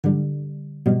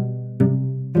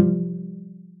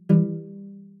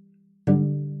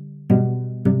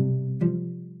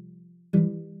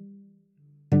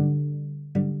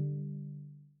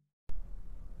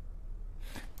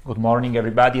Good morning,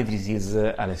 everybody. This is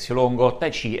Alessio Longo, Tai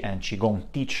Chi and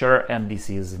Qigong teacher, and this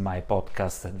is my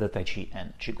podcast, the Tai Chi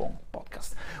and Qigong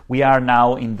podcast. We are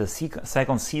now in the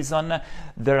second season.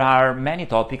 There are many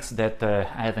topics that I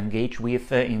have engaged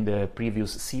with in the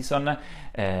previous season.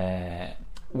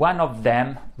 One of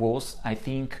them was, I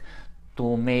think,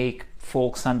 to make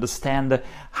folks understand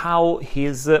how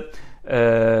is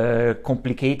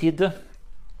complicated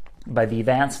by the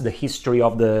events, the history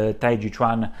of the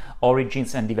Taijiquan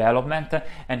origins and development,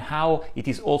 and how it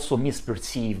is also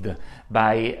misperceived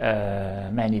by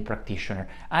many practitioners.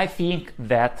 I think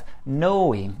that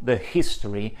knowing the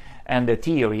history and the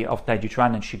theory of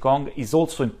Taijiquan and Qigong is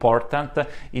also important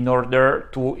in order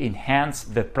to enhance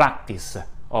the practice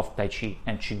of Tai Chi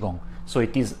and Qigong. So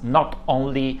it is not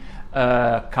only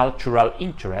cultural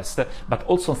interest, but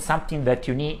also something that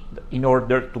you need in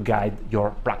order to guide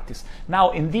your practice. Now,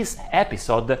 in this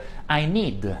episode, I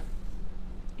need,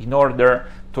 in order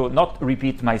to not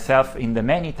repeat myself in the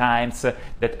many times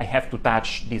that I have to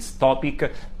touch this topic,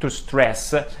 to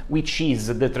stress which is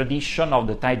the tradition of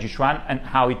the Taijiquan and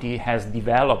how it has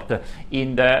developed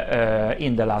in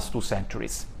the last 2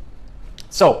 centuries.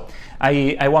 So,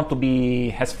 I want to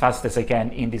be as fast as I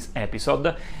can in this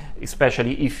episode,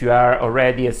 especially if you are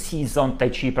already a seasoned Tai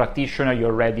Chi practitioner, you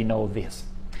already know this.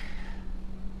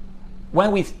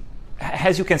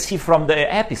 As you can see from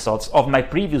the episodes of my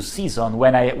previous season,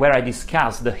 where I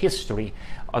discussed the history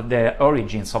of the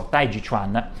origins of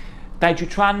Taijiquan,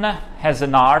 Taijiquan as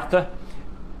an art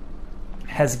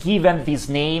has given this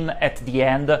name at the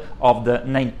end of the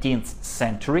 19th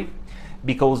century,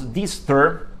 because this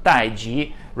term,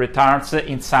 Taiji, returns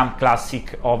in some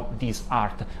classic of this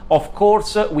art. Of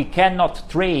course, we cannot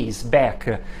trace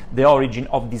back the origin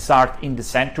of this art in the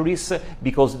centuries,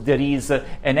 because there is a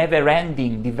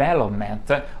never-ending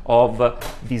development of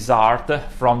this art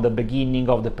from the beginning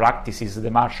of the practices,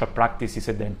 the martial practices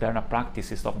and the internal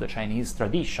practices of the Chinese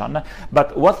tradition.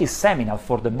 But what is seminal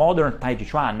for the modern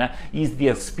Taijiquan is the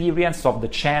experience of the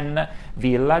Chen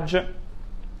village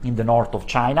in the north of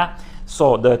China.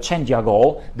 So the Chen,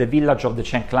 the village of the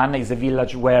Chen clan, is a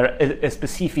village where a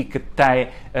specific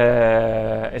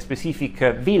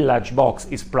village box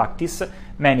is practiced.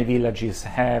 Many villages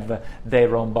have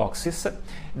their own boxes.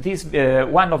 This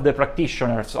one of the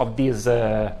practitioners of this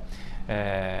of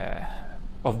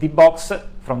the box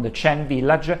from the Chen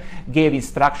village gave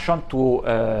instruction to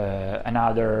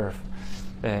another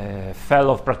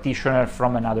fellow practitioner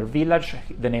from another village.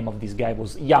 The name of this guy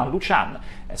was Yang Luchan.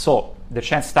 So the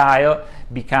Chen style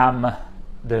became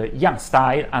the Yang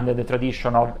style under the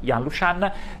tradition of Yang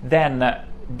Luchan. Then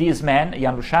this man,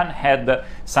 Yang Luchan, had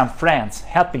some friends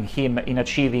helping him in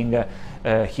achieving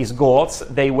his goals.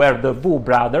 They were the Wu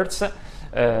brothers.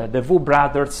 The Wu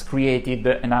brothers created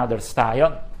another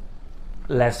style,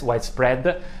 less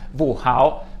widespread,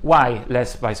 Wu-Hao. Why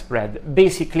less widespread?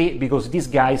 Basically because these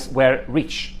guys were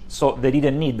rich, so they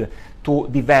didn't need to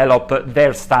develop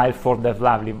their style for the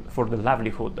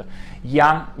livelihood.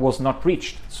 Yang was not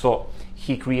rich, so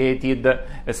he created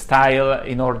a style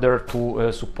in order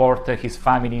to support his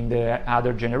family in the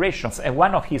other generations. And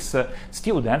one of his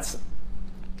students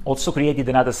also created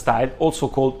another style, also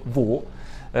called Wu,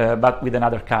 but with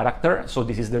another character. So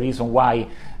this is the reason why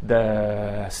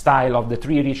the style of the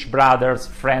 3 rich brothers,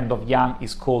 friend of Yang,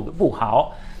 is called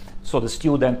Wu-Hao. So the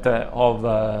student of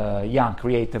Yang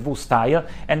created Wu style.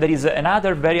 And there is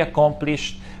another very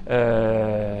accomplished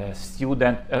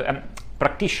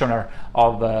practitioner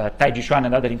of Taijiquan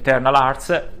and other internal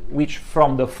arts, which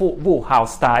from the Wu-Hao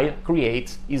style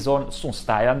creates his own Sun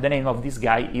style. And the name of this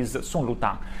guy is Sun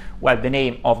Lutang, while the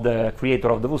name of the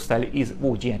creator of the Wu style is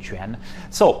Wu Jianquan.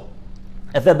 So,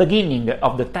 at the beginning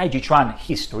of the Taijiquan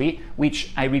history,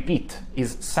 which I repeat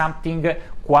is something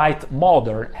quite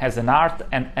modern as an art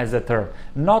and as a term,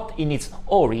 not in its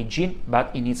origin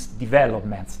but in its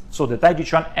developments. So the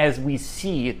Taijiquan as we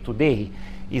see it today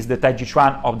is the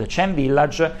Taijiquan of the Chen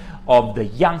village, of the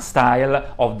Yang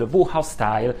style, of the Wu-Hao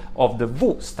style, of the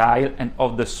Wu style, and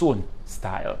of the Sun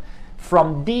style.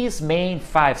 From these main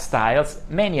 5 styles,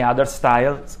 many other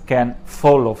styles can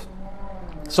follow.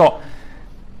 So,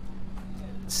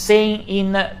 saying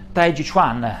in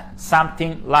Taijiquan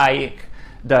something like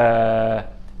the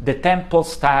temple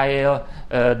style,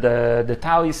 the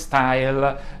Taoist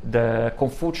style, the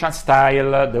Confucian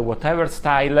style, the whatever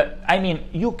style, I mean,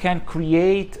 you can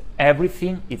create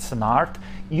everything. It's an art.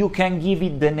 You can give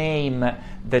it the name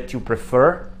that you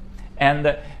prefer,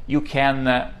 and you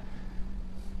can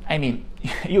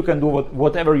you can do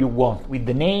whatever you want with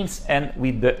the names and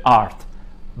with the art.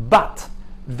 But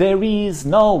there is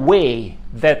no way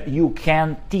that you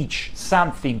can teach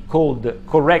something called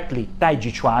correctly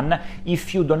Taijiquan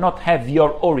if you do not have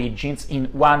your origins in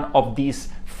one of these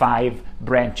 5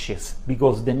 branches,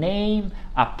 because the name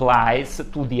applies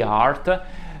to the art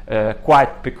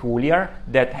quite peculiar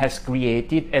that has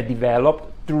created and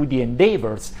developed through the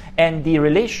endeavors and the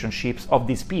relationships of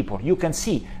these people. You can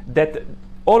see that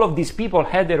all of these people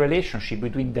had a relationship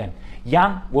between them.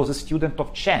 Yang was a student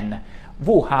of Chen.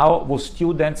 Wu-Hao were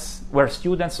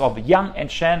students of Yang and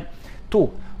Chen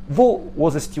too. Wu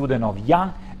was a student of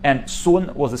Yang, and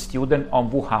Sun was a student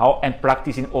of Wu-Hao and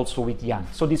practicing also with Yang.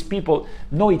 So these people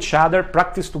know each other,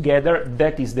 practice together.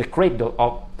 That is the cradle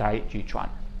of Taijiquan.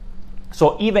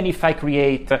 So even if I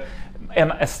create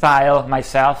a style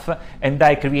myself and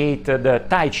I create the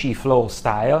Tai Chi flow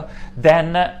style,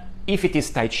 then if it is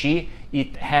Tai Chi,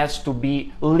 it has to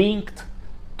be linked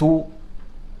to,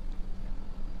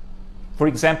 for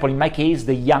example, in my case,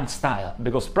 the Yang style,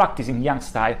 because practicing Yang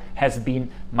style has been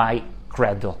my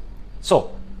cradle.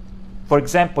 So, for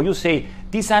example, you say,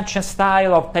 this ancient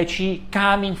style of Tai Chi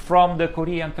coming from the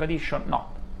Korean tradition. No,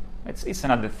 it's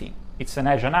another thing. It's an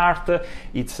Asian art,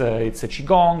 it's a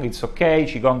Qigong, it's okay.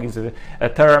 Qigong is a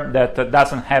term that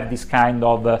doesn't have this kind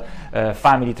of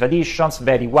family traditions,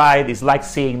 very wide. It's like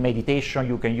saying meditation,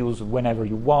 you can use whenever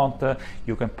you want,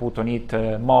 you can put on it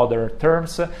modern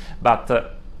terms,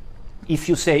 but if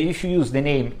you use the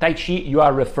name Tai Chi, you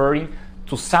are referring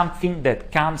to something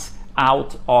that comes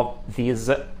out of this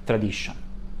tradition.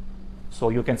 So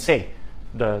you can say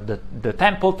the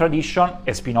temple tradition,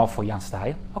 a spin-off for Yang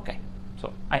style, okay.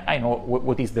 So I know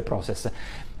what is the process.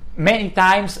 Many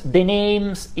times the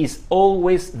names is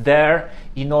always there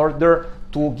in order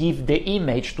to give the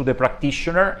image to the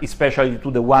practitioner, especially to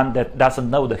the one that doesn't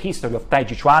know the history of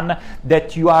Taijiquan,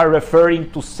 that you are referring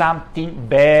to something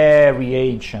very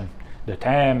ancient, the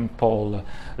temple,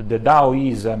 the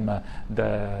Taoism,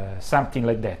 something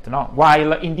like that. No?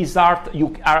 While in this art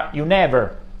you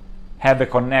never have a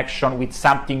connection with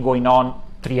something going on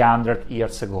 300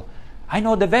 years ago. I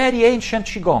know the very ancient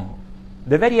Qigong,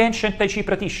 the very ancient Tai Chi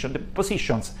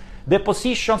the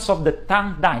positions of the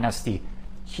Tang dynasty.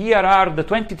 Here are the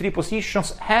 23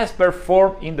 positions as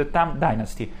performed in the Tang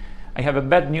dynasty. I have a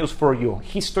bad news for you.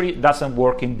 History doesn't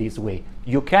work in this way.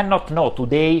 You cannot know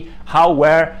today how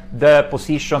were the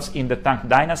positions in the Tang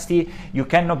dynasty. You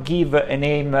cannot give a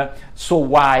name so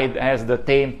wide as the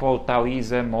temple,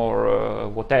 Taoism, or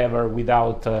whatever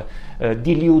without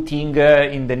diluting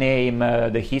in the name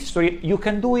the history. You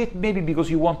can do it maybe because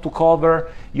you want to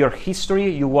cover your history,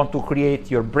 you want to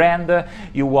create your brand,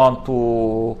 you want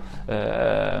to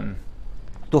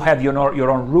have your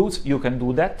own roots. You can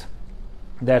do that.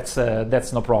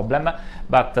 That's no problem,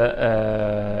 but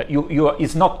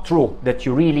it's not true that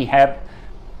you really have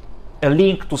a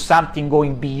link to something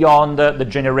going beyond the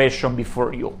generation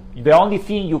before you. The only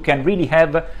thing you can really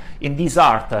have in this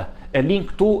art a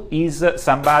link to is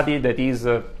somebody that is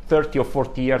 30 or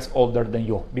 40 years older than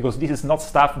you, because this is not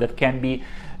stuff that can be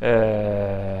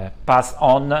passed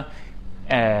on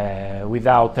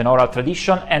without an oral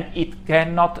tradition, and it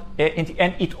cannot,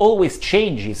 and it always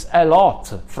changes a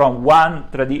lot from one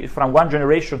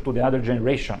generation to the other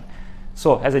generation.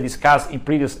 So, as I discussed in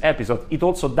previous episodes, it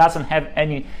also doesn't have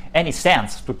any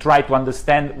sense to try to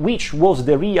understand which was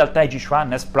the real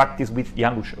Taijiquan as practiced with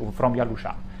from Yang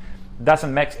Lushan.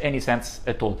 Doesn't make any sense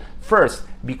at all. First,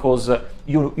 because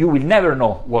you will never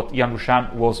know what Yang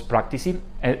Lushan was practicing.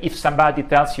 If somebody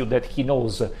tells you that he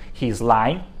knows, he's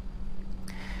lying.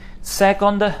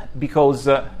 Second, because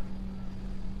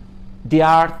the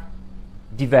art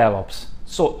develops.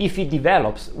 So if it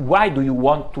develops, why do you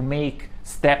want to make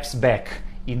steps back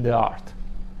in the art?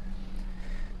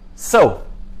 So,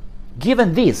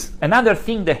 given this, another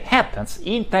thing that happens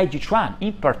in Taijiquan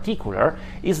in particular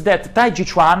is that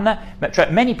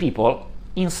Taijiquan, many people,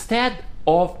 instead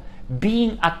of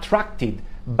being attracted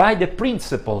by the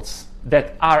principles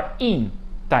that are in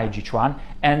Taijiquan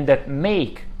and that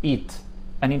make it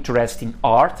an interesting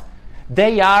art,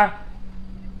 they are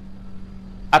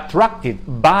attracted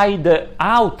by the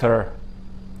outer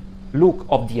look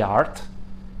of the art,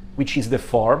 which is the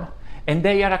form, and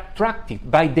they are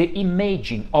attracted by the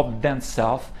imaging of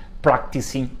themselves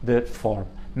practicing the form,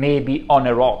 maybe on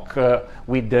a rock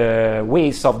with the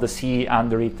waves of the sea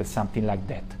under it, something like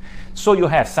that. So you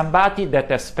have somebody that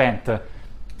has spent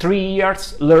 3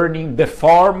 years learning the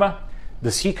form,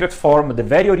 the secret form, the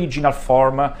very original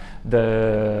form,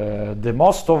 the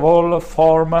most of all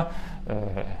form,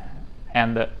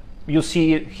 and you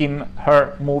see him,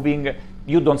 her moving.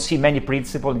 You don't see many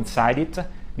principles inside it.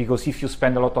 because if you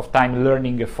spend a lot of time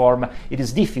learning a form, it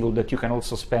is difficult that you can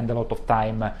also spend a lot of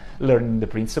time learning the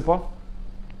principle.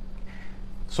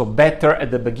 So better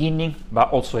at the beginning,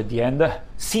 but also at the end.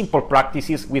 Simple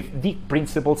practices with deep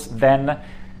principles than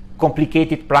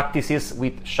complicated practices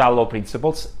with shallow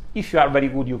principles. If you are very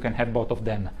good, you can have both of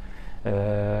them.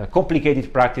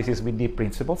 Complicated practices with deep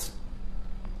principles,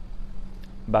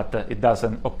 but it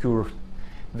doesn't occur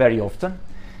very often.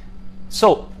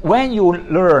 So when you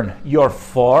learn your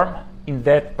form in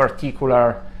that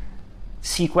particular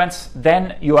sequence,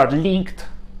 then you are linked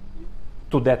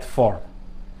to that form.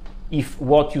 If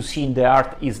what you see in the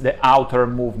art is the outer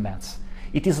movements.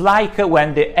 It is like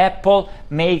when the Apple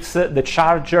makes the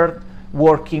charger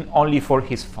working only for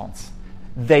his phones.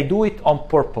 They do it on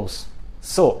purpose.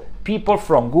 So people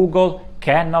from Google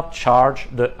cannot charge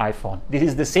the iPhone. This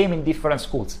is the same in different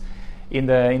schools in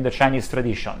the Chinese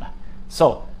tradition.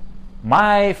 So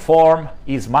my form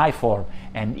is my form.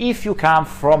 And if you come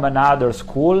from another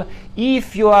school,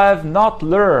 if you have not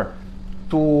learned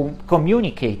to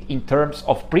communicate in terms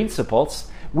of principles,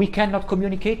 we cannot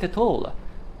communicate at all.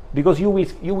 Because you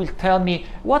will tell me,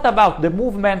 what about the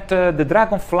movement, the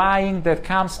dragon flying that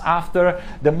comes after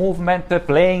the movement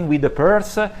playing with the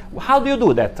purse? How do you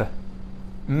do that?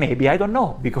 Maybe I don't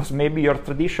know, because maybe your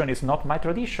tradition is not my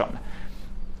tradition.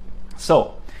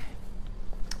 So,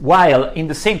 while in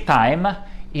the same time,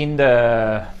 in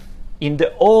the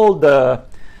old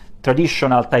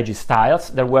traditional Taiji styles,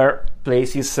 there were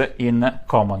places in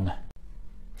common.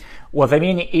 What I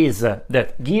mean is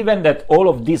that given that all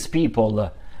of these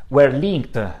people were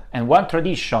linked and one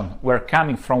tradition were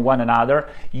coming from one another,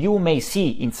 you may see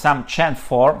in some Chen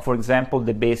form, for example,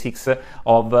 the basics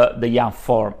of the Yang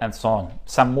form and so on.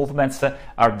 Some movements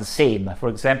are the same. For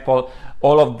example,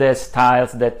 all of the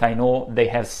styles that I know, they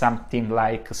have something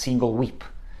like a single whip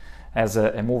as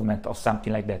a movement or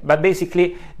something like that. But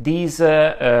basically, these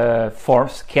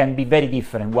forms can be very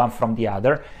different one from the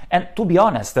other. And to be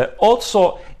honest,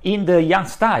 also in the Yang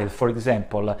style, for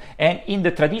example, and in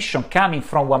the tradition coming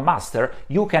from one master,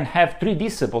 you can have 3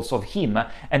 disciples of him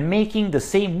and making the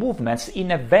same movements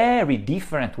in a very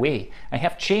different way. I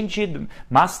have changed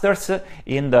masters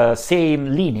in the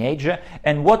same lineage,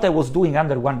 and what I was doing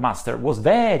under one master was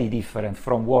very different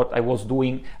from what I was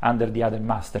doing under the other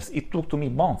masters. It took to me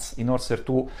months in order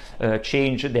to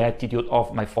change the attitude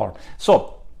of my form.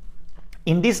 So,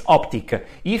 in this optic,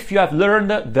 if you have learned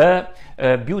the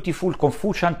beautiful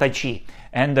Confucian Tai Chi,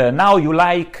 and now you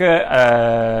like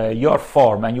your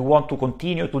form and you want to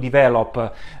continue to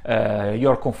develop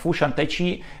your Confucian Tai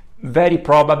Chi, very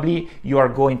probably you are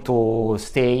going to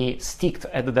stick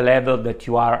at the level that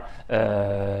you are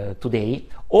today,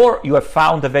 or you have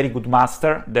found a very good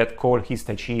master that called his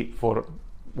Tai Chi for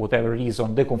whatever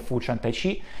reason the Confucian Tai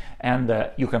Chi, and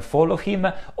you can follow him.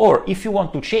 Or if you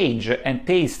want to change and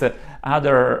taste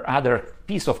other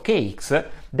piece of cakes,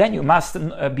 then you must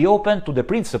be open to the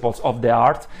principles of the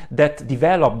art that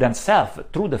develop themselves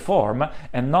through the form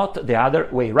and not the other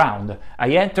way around. I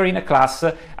enter in a class,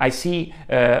 I see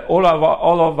all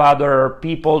of other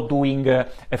people doing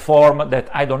a form that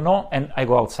I don't know, and I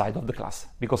go outside of the class,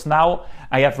 because now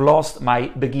I have lost my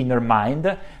beginner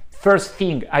mind. First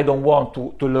thing, I don't want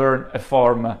to learn a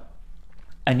form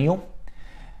anew,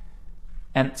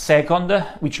 and second,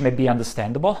 which may be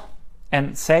understandable,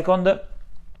 and second,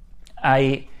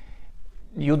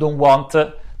 you don't want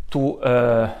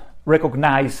to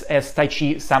recognize as Tai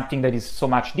Chi something that is so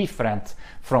much different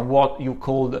from what you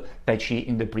called Tai Chi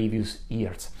in the previous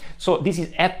years. So this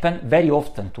has happened very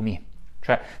often to me.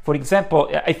 For example,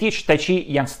 I teach Tai Chi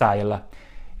Yang style.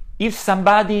 If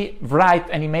somebody write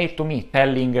an email to me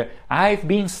telling, I've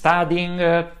been studying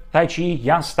Tai Chi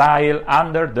Yang style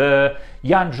under the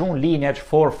Yang Jun lineage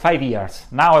for 5 years,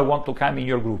 now I want to come in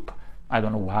your group. I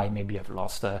don't know why, maybe I've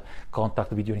lost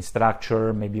contact with your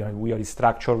instructor, maybe your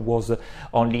instructor was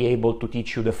only able to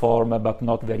teach you the form, but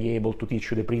not very able to teach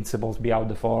you the principles behind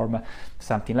the form,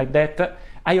 something like that.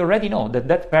 I already know that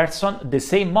that person, the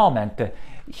same moment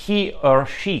he or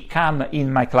she come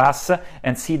in my class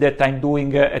and see that I'm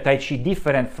doing a Tai Chi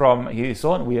different from his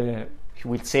own, he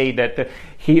will say that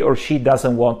he or she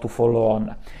doesn't want to follow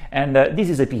on. And this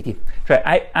is a pity.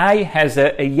 I as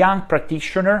a young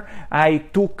practitioner, I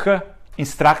took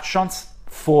instructions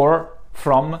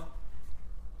from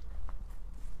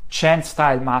Chen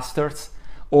style masters,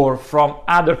 or from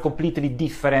other completely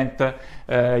different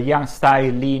Yang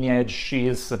style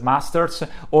lineages masters,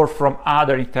 or from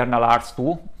other internal arts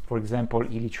too, for example,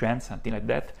 Ili Chuan, something like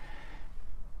that.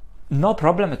 No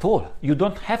problem at all. You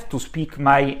don't have to speak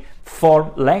my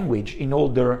form language in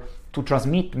order to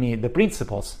transmit me the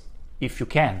principles, if you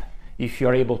can. if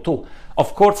you're able to.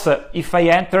 Of course, if I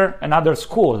enter another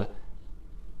school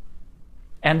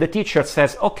and the teacher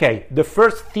says, okay, the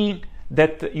first thing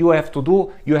that you have to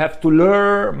do, you have to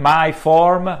learn my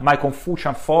form, my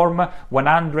Confucian form,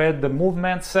 100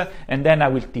 movements, and then I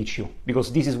will teach you.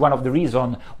 Because this is one of the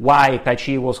reasons why Tai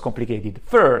Chi was complicated.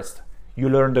 First, you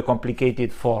learn the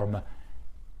complicated form,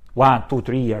 1, 2,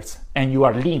 3 years, and you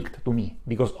are linked to me,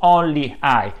 because only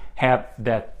I have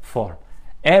that form.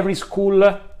 Every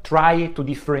school try to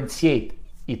differentiate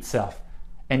itself,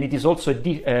 and it is also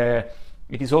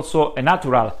a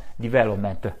natural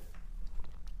development.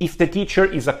 If the teacher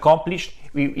is accomplished,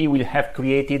 he will have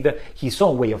created his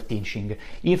own way of teaching.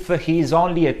 If he is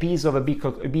only a piece of a big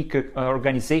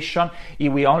organization, he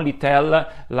will only tell,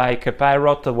 like a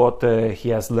pirate, what he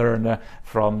has learned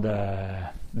from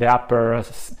the upper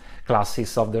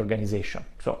classes of the organization.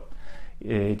 So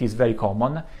it is very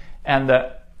common. And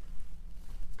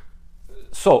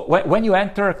so when you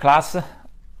enter a class,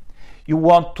 you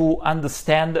want to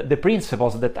understand the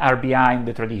principles that are behind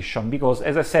the tradition, because,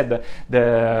 as I said,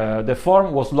 the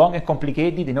form was long and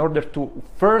complicated in order to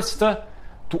first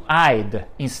to hide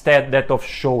instead that of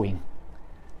showing.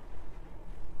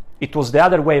 It was the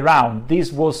other way around.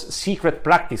 This was secret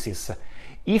practices.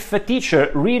 If a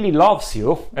teacher really loves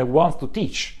you and wants to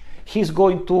teach, he's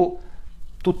going to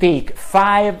take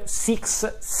 5, 6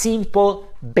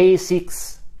 simple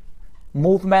basics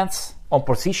movements on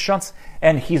positions,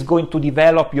 and he's going to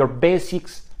develop your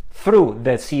basics through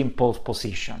the simple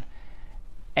position.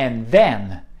 And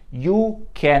then you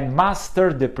can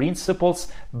master the principles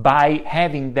by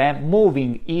having them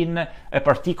moving in a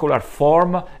particular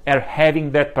form, or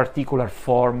having that particular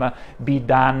form be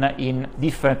done in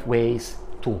different ways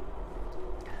too.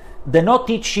 The no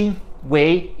teaching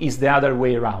way is the other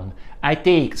way around. I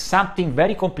take something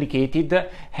very complicated,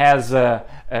 has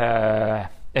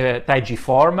Taichi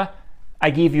Form. I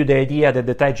give you the idea that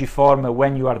the Taichi Form,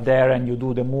 when you are there and you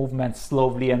do the movement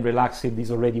slowly and relaxed,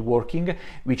 is already working,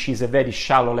 which is a very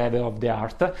shallow level of the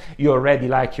art. You already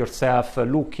like yourself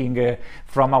looking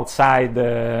from outside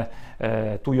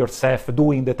to yourself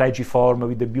doing the Taichi Form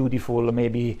with the beautiful,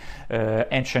 maybe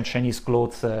ancient Chinese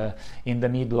clothes in the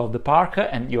middle of the park,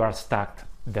 and you are stuck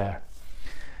there.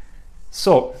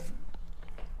 So,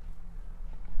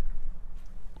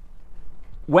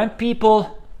 when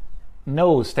people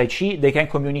knows Tai Chi, they can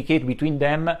communicate between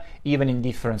them even in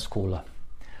different schools.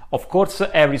 Of course,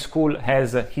 every school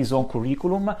has his own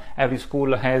curriculum, every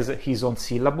school has his own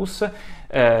syllabus.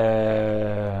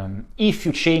 If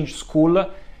you change school,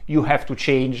 you have to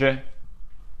change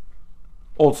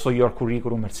also your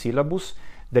curriculum and syllabus.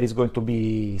 There is going to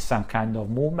be some kind of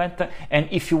movement. And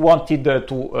if you wanted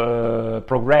to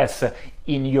progress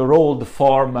in your old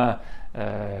form,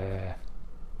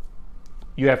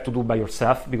 you have to do by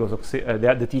yourself, because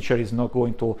the teacher is not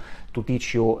going to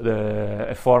teach you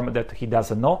a form that he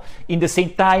doesn't know. In the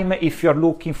same time, if you're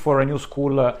looking for a new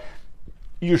school,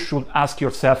 you should ask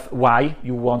yourself why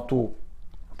you want to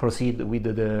proceed with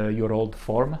your old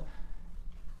form.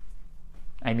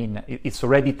 I mean, it's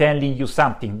already telling you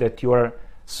something, that you are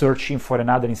searching for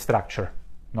another instructor,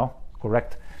 no?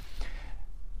 Correct?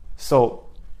 So,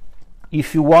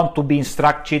 if you want to be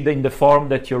instructed in the form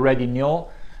that you already know,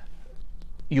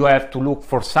 you have to look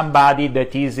for somebody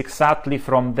that is exactly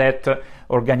from that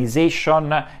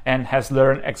organization and has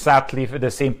learned exactly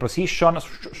the same position.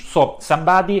 So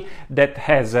somebody that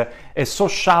has a so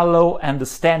shallow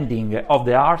understanding of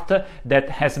the art that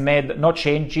has made no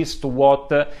changes to what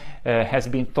has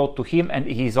been taught to him, and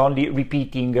he is only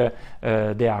repeating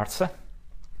the arts.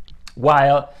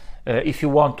 While if you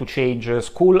want to change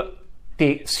school,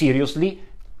 seriously,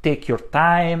 take your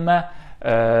time.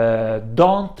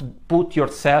 Don't put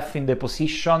yourself in the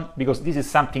position, because this is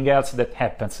something else that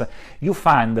happens. You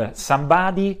find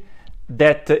somebody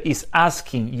that is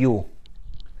asking you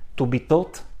to be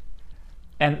taught,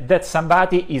 and that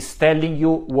somebody is telling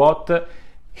you what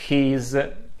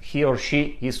he or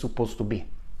she is supposed to be.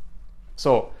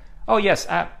 So, oh yes,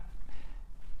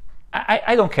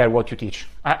 I don't care what you teach.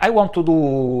 I want to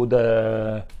do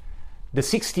the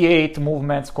 68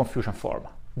 movements Confucian form.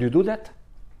 Do you do that?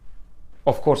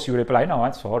 Of course, you reply, no,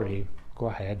 I'm sorry, go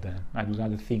ahead, I do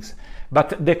other things.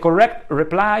 But the correct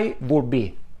reply would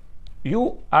be,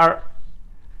 you are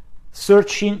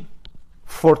searching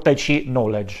for Tai Chi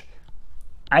knowledge.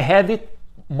 I have it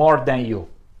more than you.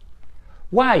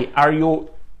 Why are you,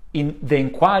 in the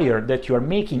inquiry that you are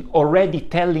making, already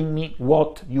telling me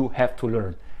what you have to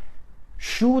learn?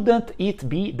 Shouldn't it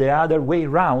be the other way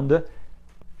around?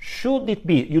 Should it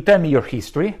be, you tell me your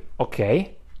history,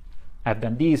 okay, I've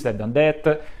done this, I've done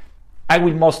that. I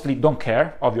will mostly don't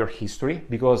care of your history,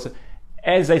 because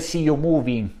as I see you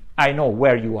moving, I know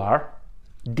where you are,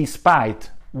 despite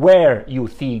where you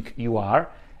think you are.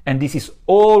 And this is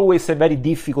always a very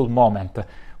difficult moment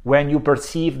when you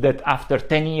perceive that after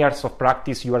 10 years of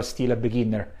practice, you are still a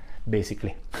beginner,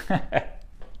 basically.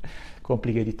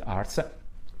 Complicated arts.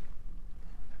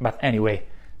 But anyway,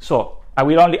 so I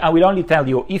will only tell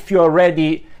you, if you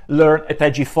already learn a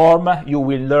Taichi form, you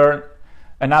will learn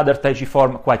another Taichi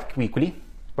form quite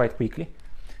quickly,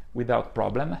 without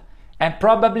problem. And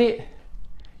probably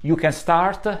you can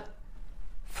start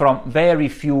from very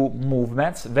few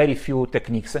movements, very few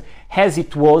techniques, as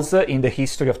it was in the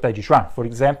history of Taijiquan. For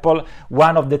example,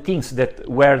 one of the things that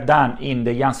were done in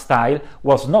the Yang style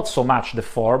was not so much the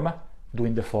form,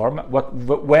 doing the form, but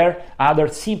were other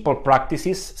simple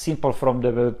practices, simple from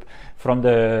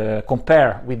the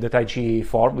compare with the Taichi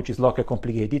form, which is local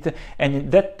complicated,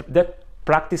 and that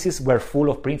practices were full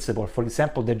of principles. For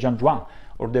example, the Jiangzhuang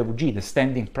or the Wuji, the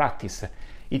standing practice.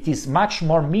 It is much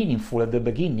more meaningful at the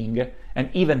beginning, and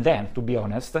even then, to be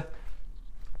honest,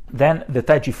 than the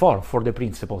Taichi form for the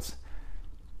principles.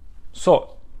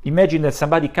 So imagine that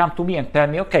somebody come to me and tell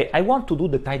me, okay, I want to do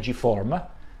the Taichi form,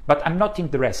 but I'm not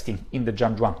interested in the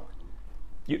Jiangzhuang.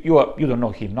 You don't know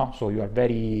him, no? So you are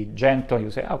very gentle. You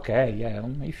say, okay, yeah,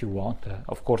 if you want.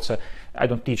 Of course, I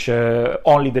don't teach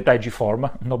only the Taichi form.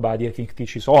 Nobody, I think,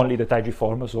 teaches only the Taichi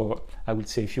form. So I would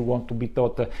say, if you want to be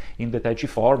taught in the Taichi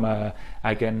form,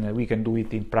 we can do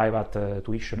it in private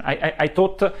tuition. I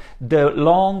taught the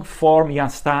long form Yang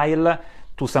style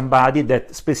to somebody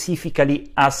that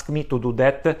specifically asked me to do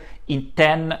that in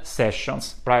 10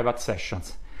 sessions, private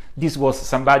sessions. This was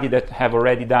somebody that have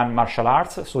already done martial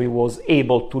arts, so he was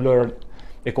able to learn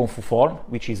a Kung Fu form,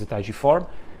 which is a Taichi form.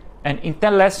 And in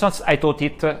 10 lessons, I taught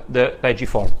it the Taichi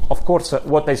form. Of course,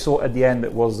 what I saw at the end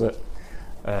was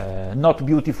not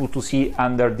beautiful to see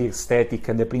under the aesthetic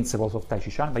and the principles of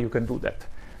Taijiquan, but you can do that.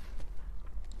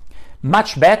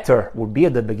 Much better would be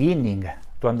at the beginning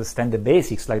to understand the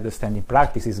basics, like the standing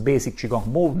practices, basic Qigong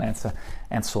movements,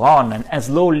 and so on, and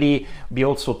slowly be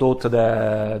also taught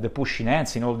the pushing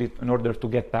hands in order to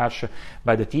get touched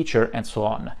by the teacher, and so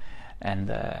on.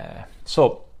 And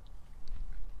so,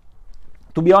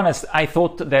 to be honest, I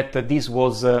thought that this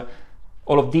was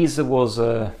all of this was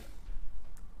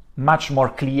much more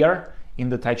clear in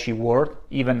the Tai Chi world,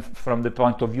 even from the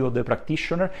point of view of the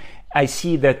practitioner. I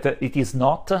see that it is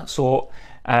not, so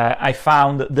I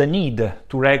found the need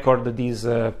to record this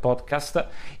podcast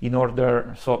in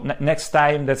order, so next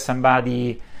time that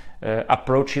somebody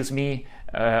approaches me,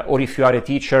 or if you are a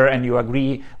teacher and you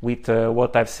agree with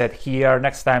what I've said here,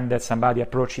 next time that somebody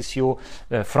approaches you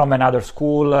from another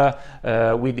school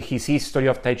with his history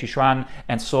of Taijiquan,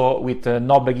 and so with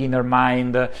no beginner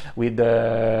mind, with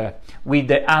the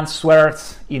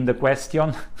answers in the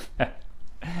question,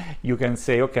 you can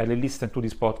say, okay, let's listen to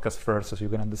this podcast first so you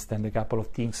can understand a couple of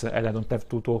things, and I don't have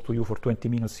to talk to you for 20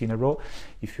 minutes in a row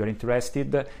if you're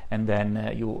interested, and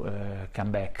then you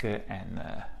come back and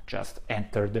just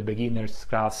enter the beginner's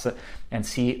class and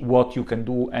see what you can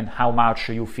do and how much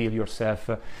you feel yourself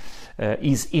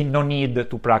is in no need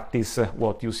to practice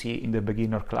what you see in the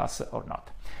beginner class or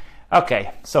not.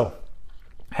 Okay, so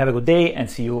have a good day and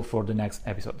see you for the next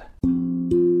episode.